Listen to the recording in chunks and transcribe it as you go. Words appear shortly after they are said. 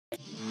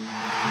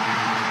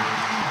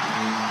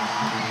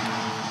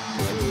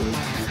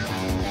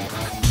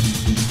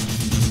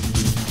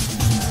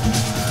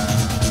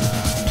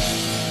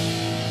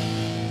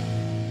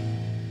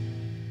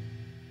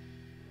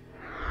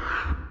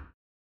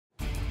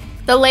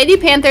The Lady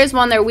Panthers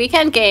won their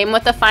weekend game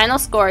with the final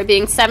score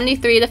being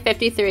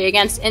 73-53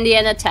 against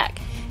Indiana Tech.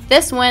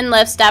 This win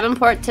lifts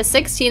Davenport to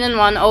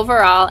 16-1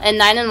 overall and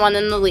 9-1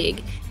 in the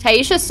league.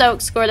 Taisha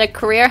Stokes scored a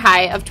career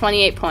high of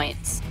 28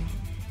 points.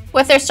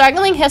 With their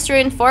struggling history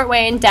in Fort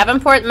Wayne,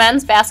 Davenport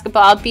men's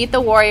basketball beat the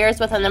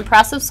Warriors with an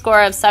impressive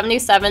score of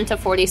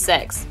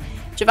 77-46.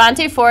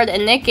 Javante Ford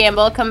and Nick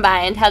Gamble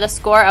combined had a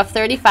score of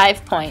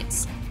 35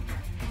 points.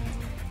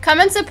 Come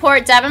and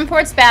support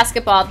Davenport's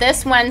basketball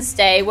this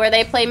Wednesday where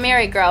they play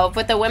Marygrove,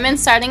 with the women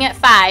starting at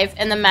 5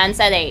 and the men's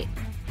at 8.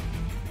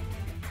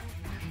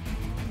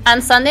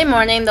 On Sunday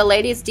morning, the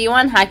ladies'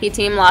 D1 hockey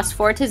team lost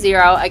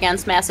 4-0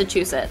 against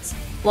Massachusetts.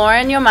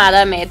 Lauren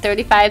Yamada made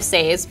 35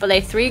 saves, but a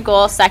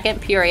 3-goal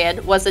second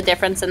period was the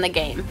difference in the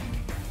game.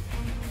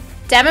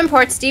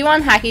 Davenport's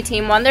D1 hockey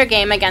team won their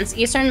game against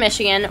Eastern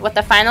Michigan with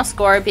the final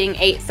score being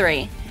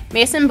 8-3.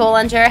 Mason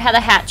Bollinger had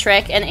a hat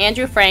trick and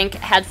Andrew Frank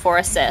had 4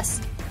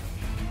 assists.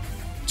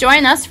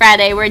 Join us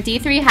Friday where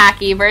D3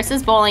 hockey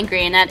versus Bowling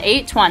Green at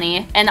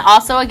 8:20 and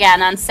also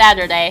again on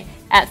Saturday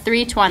at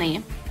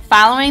 3:20.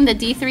 Following the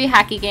D3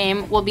 hockey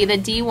game will be the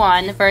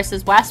D1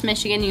 versus West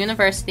Michigan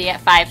University at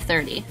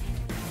 5:30.